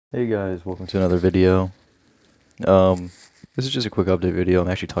Hey guys, welcome to another video. This is just a quick update video. I'm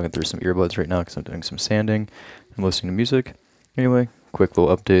actually talking through some earbuds right now because I'm doing some sanding and listening to music. Anyway, quick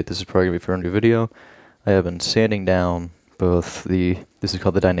little update. This is probably going to be for a new video. I have been sanding down this is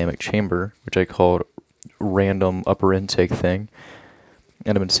called the dynamic chamber, which I called random upper intake thing.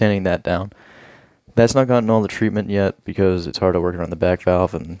 And I've been sanding that down. That's not gotten all the treatment yet because it's hard to work around the back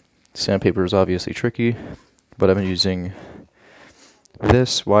valve and sandpaper is obviously tricky. But I've been using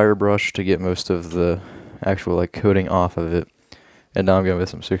this wire brush to get most of the actual coating off of it, and now I'm going with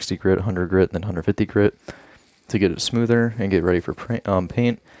some 60 grit, 100 grit, and then 150 grit to get it smoother and get ready for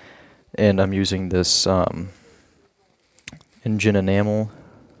paint. And I'm using this engine enamel.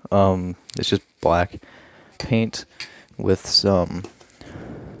 It's just black paint with some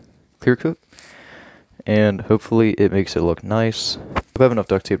clear coat, and hopefully it makes it look nice. I have enough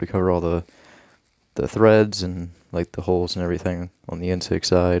duct tape to cover all the threads and like the holes and everything on the intake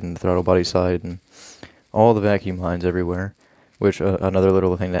side and the throttle body side and all the vacuum lines everywhere. Which another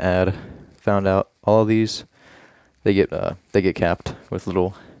little thing to add, found out all of these they get capped with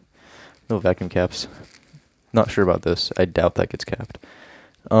little vacuum caps. Not sure about this. I doubt that gets capped.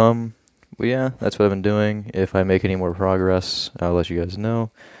 But yeah, that's what I've been doing. If I make any more progress, I'll let you guys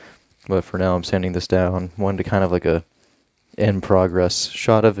know. But for now, I'm sanding this down. Wanted to kind of like a in progress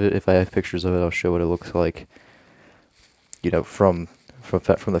shot of it. If I have pictures of it, I'll show what it looks like, you know, from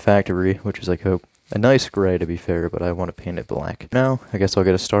the factory, which is like a nice gray to be fair, but I want to paint it black. Now, I guess I'll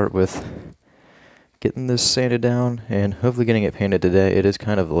get a start with getting this sanded down and hopefully getting it painted today. It is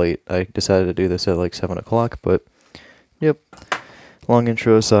kind of late. I decided to do this at like 7 o'clock, but yep. Long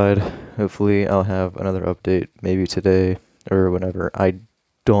intro aside, hopefully I'll have another update maybe today or whenever. I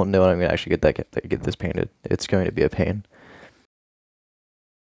don't know when I'm going to actually get this painted. It's going to be a pain.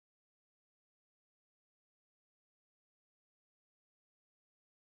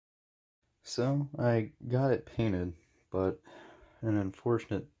 So, I got it painted, but an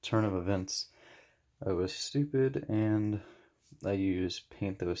unfortunate turn of events. I was stupid and I used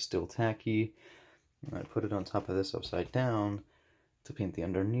paint that was still tacky. I put it on top of this upside down to paint the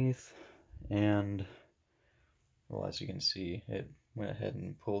underneath, and, well, as you can see, it went ahead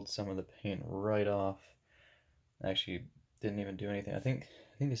and pulled some of the paint right off. Actually, didn't even do anything. I think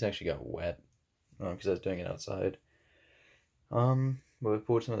this actually got wet because I was doing it outside. But I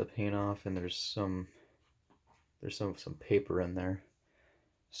pulled some of the paint off, and there's some paper in there.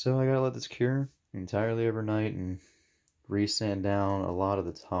 So I gotta let this cure entirely overnight and re-sand down a lot of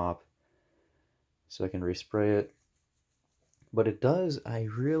the top so I can respray it. But I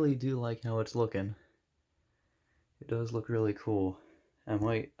really do like how it's looking. It does look really cool. I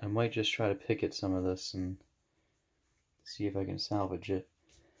might just try to picket some of this and see if I can salvage it,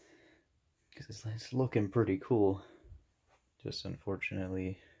 because it's looking pretty cool. Just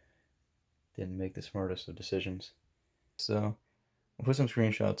unfortunately didn't make the smartest of decisions. So I'll put some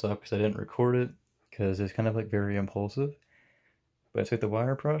screenshots up because I didn't record it because it's kind of like very impulsive. But I took the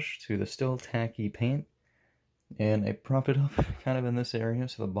wire brush to the still tacky paint and I propped it up kind of in this area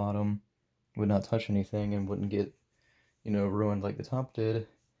so the bottom would not touch anything and wouldn't get, you know, ruined like the top did.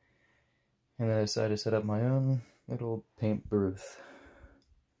 And then I decided to set up my own little paint booth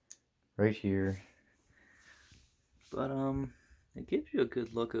right here. But it gives you a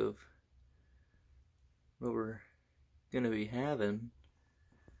good look of what we're gonna be having.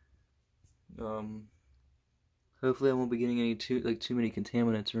 Hopefully I won't be getting any too many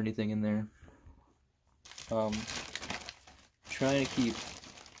contaminants or anything in there. Trying to keep,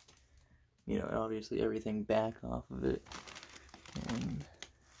 you know, obviously everything back off of it, and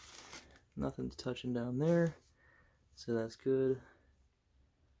nothing's touching down there, so that's good.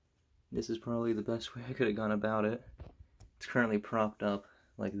 This is probably the best way I could have gone about it. It's currently propped up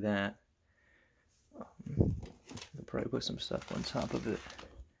like that. I'll probably put some stuff on top of it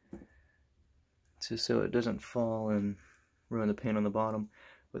just so it doesn't fall and ruin the paint on the bottom.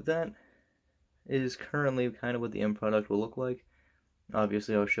 But that is currently kind of what the end product will look like.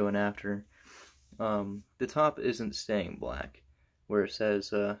 Obviously I'll show an after. The top isn't staying black where it says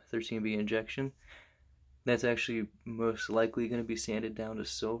 13B injection. That's actually most likely going to be sanded down to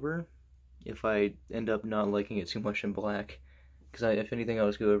silver if I end up not liking it too much in black, because if anything I'll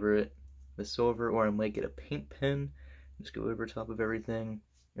just go over it with silver, or I might get a paint pen, just go over top of everything,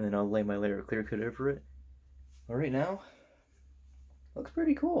 and then I'll lay my layer of clear coat over it. But right now, looks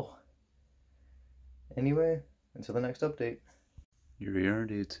pretty cool. Anyway, until the next update. Here we are,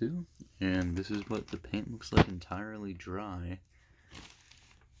 day 2, and this is what the paint looks like entirely dry.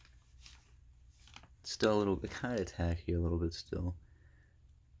 It's still a little bit kind of tacky, a little bit still,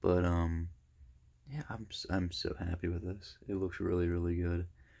 but yeah, I'm so happy with this. It looks really, really good.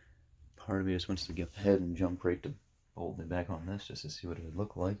 Part of me just wants to go ahead and jump right to bolt it back on this just to see what it would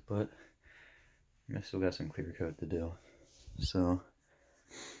look like, but I still got some clear coat to do. So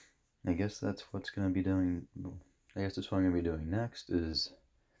I guess that's what's going to be doing. I guess that's what I'm going to be doing next, is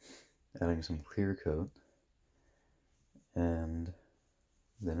adding some clear coat, and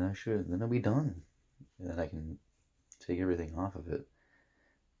then I'll be done, and then I can take everything off of it,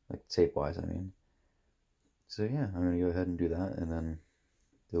 like tape wise, I mean. So yeah, I'm going to go ahead and do that, and then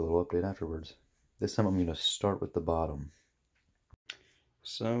do a little update afterwards. This time I'm going to start with the bottom.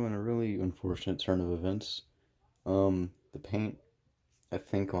 So in a really unfortunate turn of events, the paint, I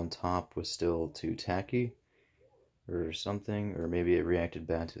think, on top was still too tacky or something, or maybe it reacted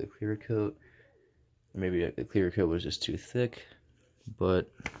bad to the clear coat. Maybe the clear coat was just too thick, but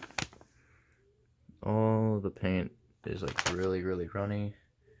all the paint is like really runny.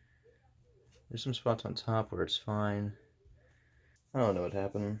 There's some spots on top where it's fine. I don't know what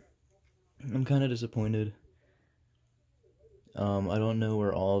happened. I'm kind of disappointed. I don't know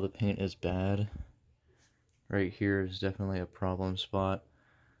where all the paint is bad. Right here is definitely a problem spot.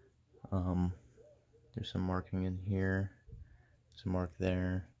 There's some marking in here, some mark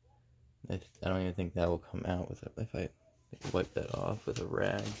there. I don't even think that will come out with it if I wipe that off with a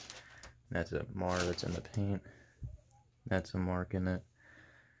rag. That's a mar that's in the paint. That's a mark in it.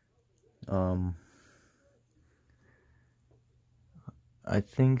 I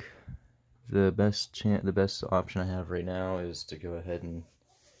think the best option I have right now is to go ahead and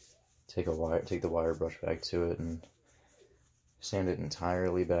take the wire brush back to it and sand it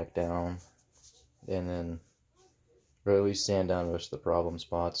entirely back down, and then, or at least sand down most of the problem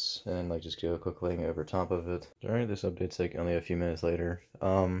spots, and like just do a quick laying over top of it. Alright, this update's like only a few minutes later.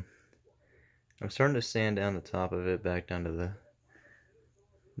 I'm starting to sand down the top of it back down to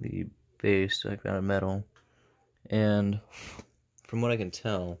the base, like out of metal, and from what I can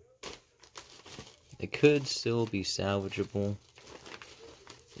tell, it could still be salvageable.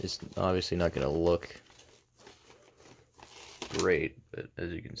 It's obviously not going to look great, but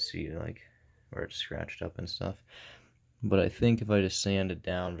as you can see, like where it's scratched up and stuff. But I think if I just sand it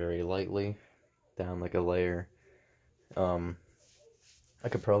down very lightly, down like a layer, I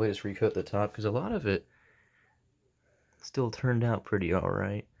could probably just recoat the top, because a lot of it still turned out pretty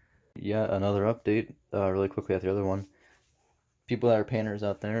alright. Yeah, another update, really quickly at the other one. People that are painters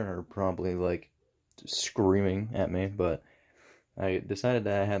out there are probably like screaming at me, but I decided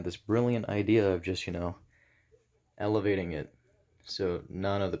that I had this brilliant idea of just, you know, elevating it so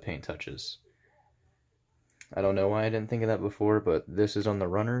none of the paint touches. I don't know why I didn't think of that before, but this is on the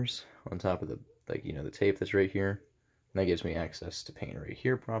runners on top of the, like, you know, the tape that's right here. And that gives me access to paint right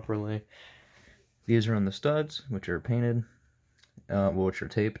here properly. These are on the studs, which are painted, which are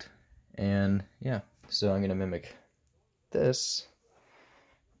taped, and yeah, so I'm gonna mimic this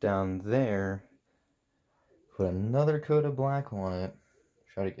down there, put another coat of black on it,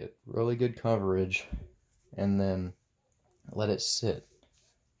 try to get really good coverage, and then let it sit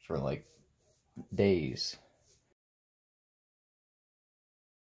for like days.